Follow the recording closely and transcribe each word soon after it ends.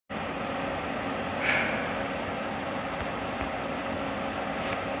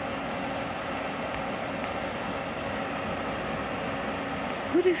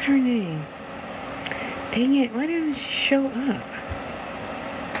What is her name? Dang it, why doesn't she show up?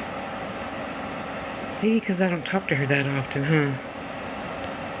 Maybe because I don't talk to her that often, huh?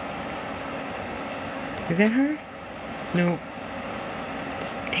 Is that her? No.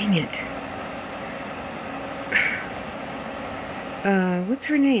 Dang it. What's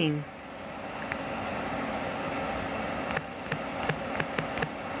her name?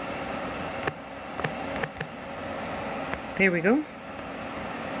 There we go.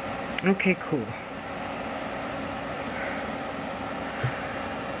 Okay, cool.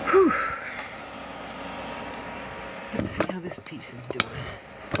 Whew. Let's see how this piece is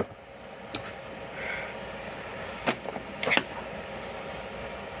doing.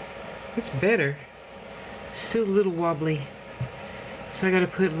 It's better. Still a little wobbly. So I gotta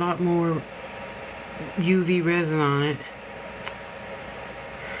put a lot more UV resin on it.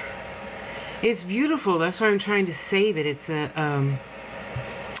 It's beautiful. That's why I'm trying to save it. It's a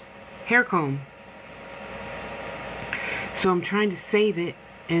hair comb. So I'm trying to save it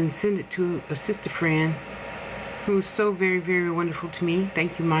and send it to a sister friend who's so very, very wonderful to me.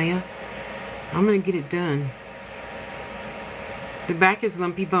 Thank you, Maya. I'm gonna get it done. The back is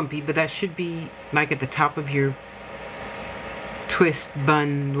lumpy bumpy, but that should be like at the top of your twist,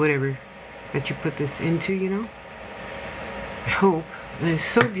 bun, whatever that you put this into, you know. I hope. And it's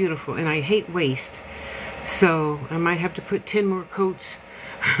so beautiful, and I hate waste. So I might have to put 10 more coats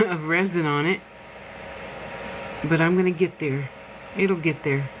of resin on it. But I'm gonna get there. It'll get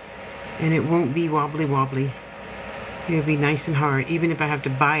there. And it won't be wobbly wobbly. It'll be nice and hard, even if I have to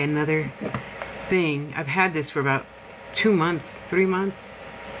buy another thing. I've had this for about 2 months, 3 months,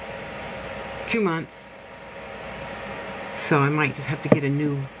 2 months. So I might just have to get a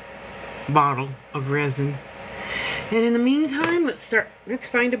new bottle of resin. And in the meantime, let's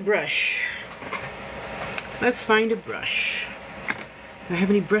find a brush. Let's find a brush. Do I have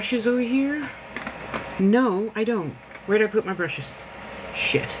any brushes over here? No, I don't. Where did I put my brushes?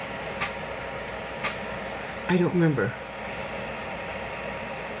 Shit. I don't remember.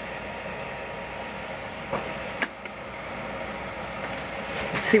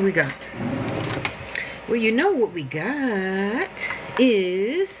 Let's see what we got. Well, you know what we got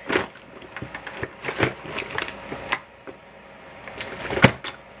is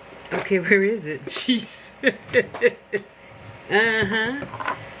okay, where is it? Jeez. Uh-huh.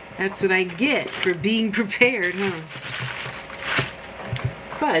 That's what I get for being prepared, huh?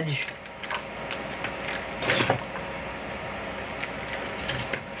 Fudge.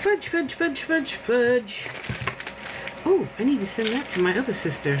 Fudge, fudge, fudge, fudge, fudge. Oh, I need to send that to my other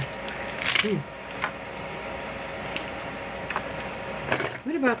sister.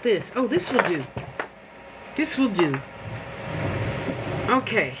 What about this? Oh, this will do. This will do.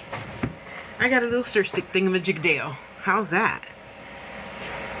 Okay. I got a little stir stick thingamajigdale. How's that?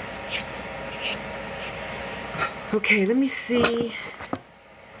 Okay, let me see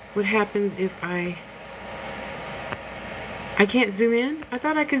what happens if I can't zoom in? I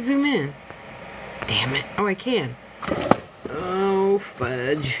thought I could zoom in. Damn it. Oh, I can. Oh,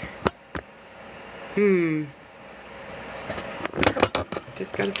 fudge.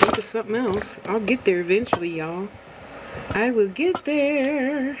 Just gotta think of something else. I'll get there eventually, y'all. I will get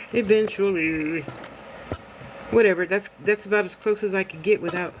there eventually. Whatever, that's about as close as I could get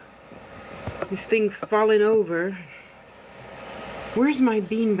without this thing falling over. Where's my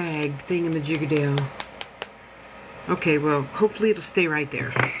beanbag thingamajiggadale? Okay, well, hopefully it'll stay right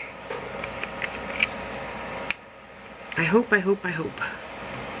there. I hope, I hope, I hope.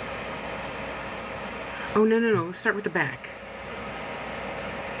 Oh, no, no, no. Let's start with the back.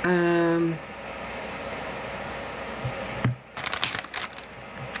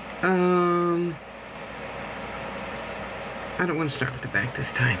 I don't want to start with the back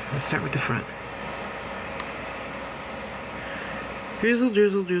this time. Let's start with the front. Drizzle,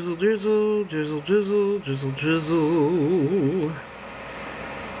 drizzle, drizzle, drizzle, drizzle, drizzle, drizzle, drizzle.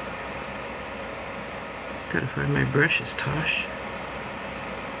 Gotta find my brushes, Tosh.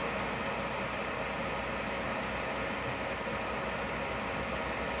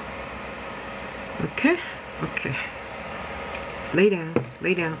 Okay, okay. Let's lay down,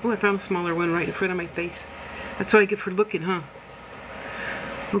 lay down. Oh, I found a smaller one right in front of my face. That's what I get for looking, huh?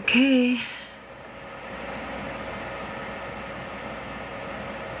 Okay.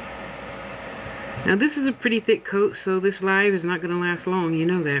 Now this is a pretty thick coat, so this live is not going to last long. You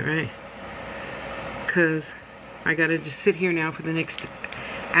know that, right? Because I got to just sit here now for the next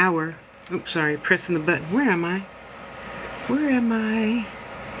hour. Oops, sorry, pressing the button. Where am I? Where am I?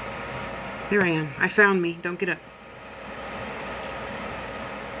 There I am. I found me. Don't get up.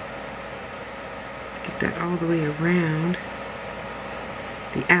 Let's get that all the way around.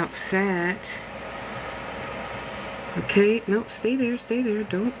 the outside. Okay, nope, stay there,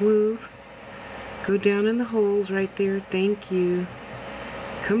 don't move. Go down in the holes right there, thank you.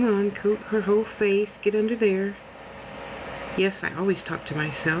 Come on, coat her whole face, get under there. Yes, I always talk to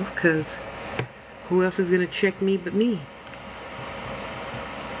myself, because who else is going to check me but me?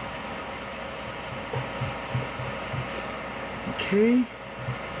 Okay,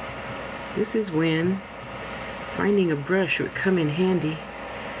 this is when finding a brush would come in handy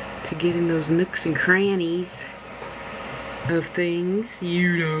to get in those nooks and crannies of things,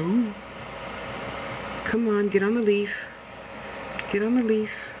 you know. Come on, get on the leaf. Get on the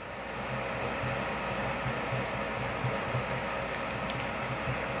leaf.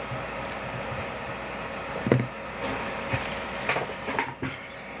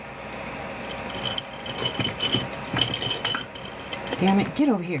 Damn it, get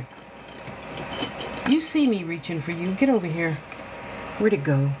over here. You see me reaching for you. Get over here. Where'd it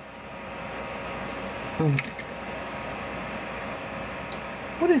go? Oh.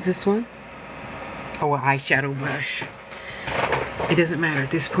 What is this one? Oh, an eyeshadow brush. It doesn't matter.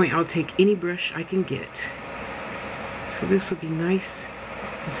 At this point, I'll take any brush I can get. So this will be nice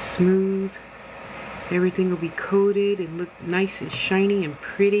and smooth. Everything will be coated and look nice and shiny and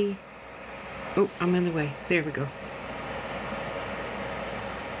pretty. Oh, I'm in the way. There we go.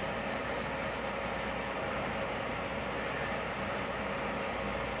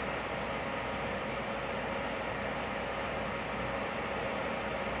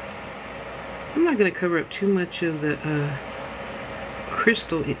 I'm not going to cover up too much of the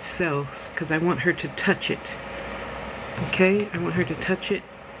crystal itself because I want her to touch it. Okay, I want her to touch it,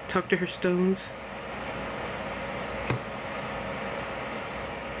 talk to her stones.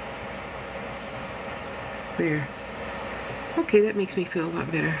 There. Okay, that makes me feel a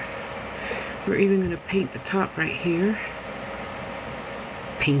lot better. We're even going to paint the top right here.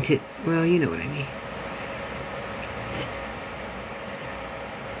 Paint it. Well, you know what I mean.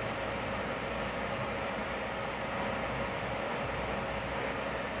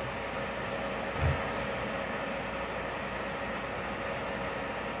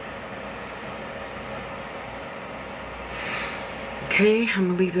 Okay, I'm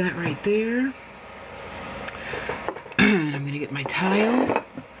going to leave that right there. I'm going to get my tile.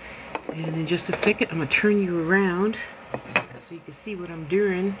 And in just a second, I'm going to turn you around so you can see what I'm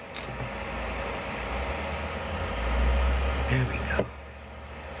doing. There we go.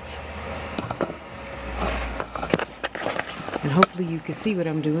 And hopefully you can see what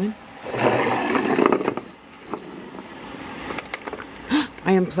I'm doing.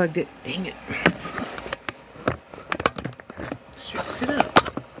 I unplugged it. Dang it. Sit up.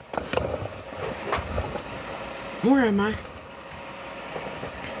 Where am I?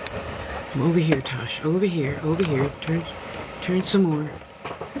 I'm over here, Tosh. Over here. Over here. Turn some more.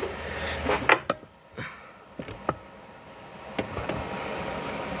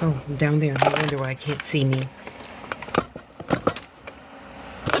 Oh, I'm down there. I wonder why I can't see me.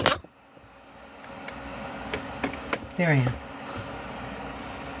 There I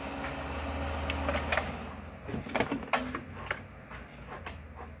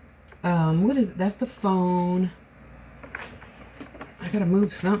am. What is it? That's the phone. I gotta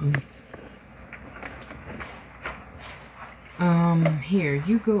move something. Here,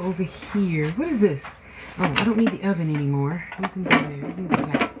 you go over here. What is this? Oh, I don't need the oven anymore. You can go there. You can go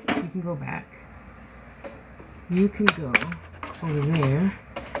back. You can go back. You can go over there.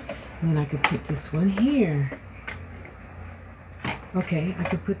 And then I could put this one here. Okay, I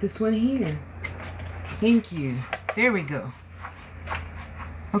could put this one here. Thank you. There we go.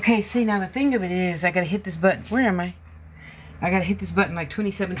 Okay, see, now the thing of it is, I gotta hit this button. Where am I? I gotta hit this button like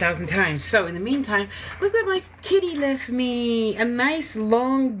 27,000 times. So, in the meantime, look what my kitty left me. A nice,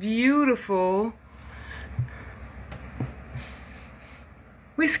 long, beautiful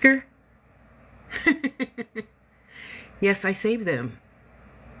whisker. Yes, I saved them.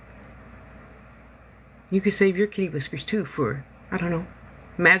 You could save your kitty whiskers too for, I don't know,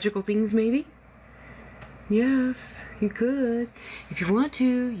 magical things maybe? Yes, you could. If you want to,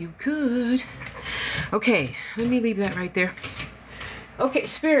 you could. Okay, let me leave that right there. Okay,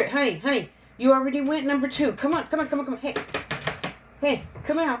 Spirit, honey, you already went number 2. Come on. Hey,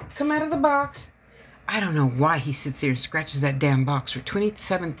 come out of the box. I don't know why he sits there and scratches that damn box for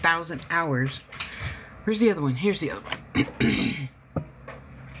 27,000 hours. Where's the other one? Here's the other one.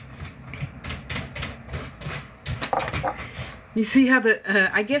 You see how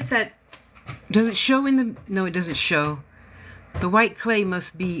the, I guess that, does it show in the, no it doesn't show. The white clay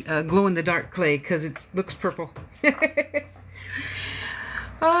must be glow in the dark clay because it looks purple. Here,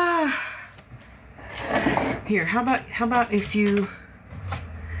 how about if you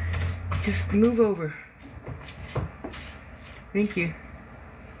Just move over. Thank you.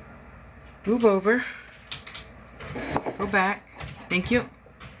 Move over. Go back. Thank you.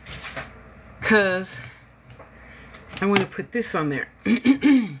 Because I want to put this on there.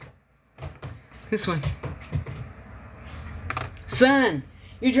 This one. Son,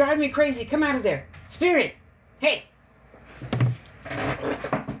 you're driving me crazy. Come out of there. Spirit. Hey.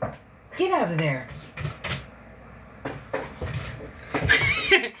 Get out of there.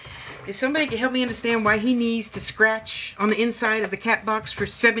 If somebody can help me understand why he needs to scratch on the inside of the cat box for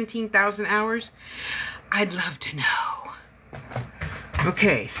 17,000 hours, I'd love to know.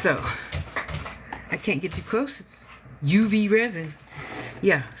 Okay, so I can't get too close. It's UV resin.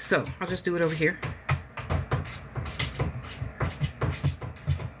 Yeah, so I'll just do it over here.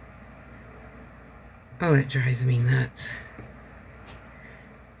 Oh, that drives me nuts.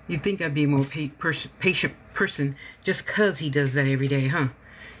 You'd think I'd be a more patient person just because he does that every day, huh?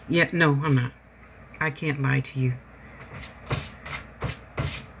 Yeah, no, I'm not. I can't lie to you.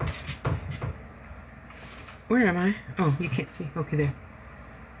 Where am I? Oh, you can't see. Okay, there.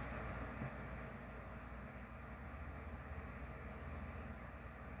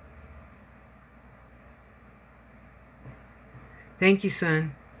 Thank you,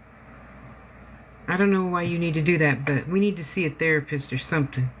 son. I don't know why you need to do that, but we need to see a therapist or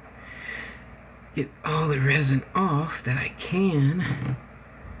something. Get all the resin off that I can.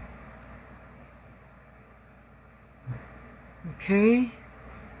 Okay.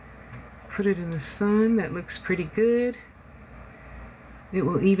 Put it in the sun. That looks pretty good. It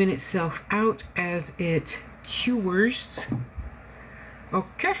will even itself out as it cures.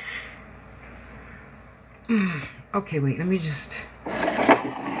 Okay. Okay, wait, let me just...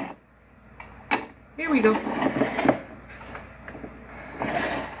 Here we go.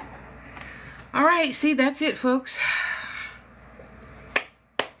 All right, see, that's it, folks.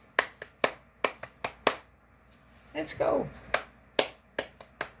 Let's go.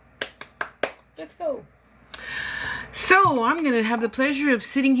 Let's go. So, I'm going to have the pleasure of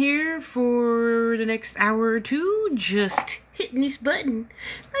sitting here for the next hour or two, just hitting this button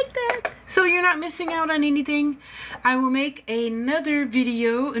like that. So you're not missing out on anything. I will make another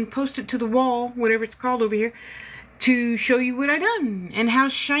video and post it to the wall, whatever it's called over here, to show you what I done and how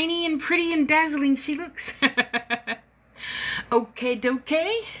shiny and pretty and dazzling she looks. Okay,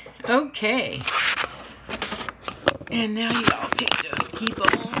 dokey. Okay. And now y'all can just keep on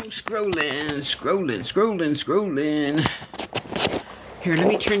scrolling. Here, let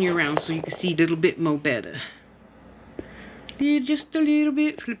me turn you around so you can see a little bit more better. Just a little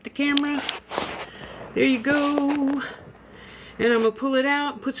bit. Flip the camera. There you go. And I'm going to pull it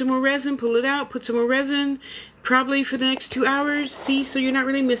out, put some more resin, pull it out, put some more resin. Probably for the next 2 hours. See, so you're not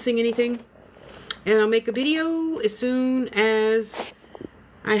really missing anything. And I'll make a video as soon as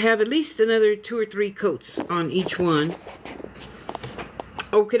I have at least another 2 or 3 coats on each one.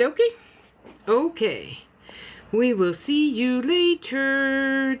 Okie dokie. Okay. We will see you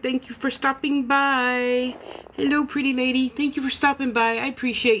later. Thank you for stopping by. Hello, pretty lady. Thank you for stopping by. I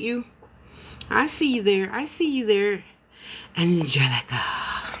appreciate you. I see you there. I see you there. Angelica.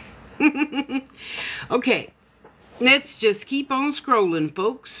 Okay. Let's just keep on scrolling,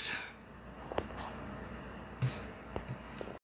 folks.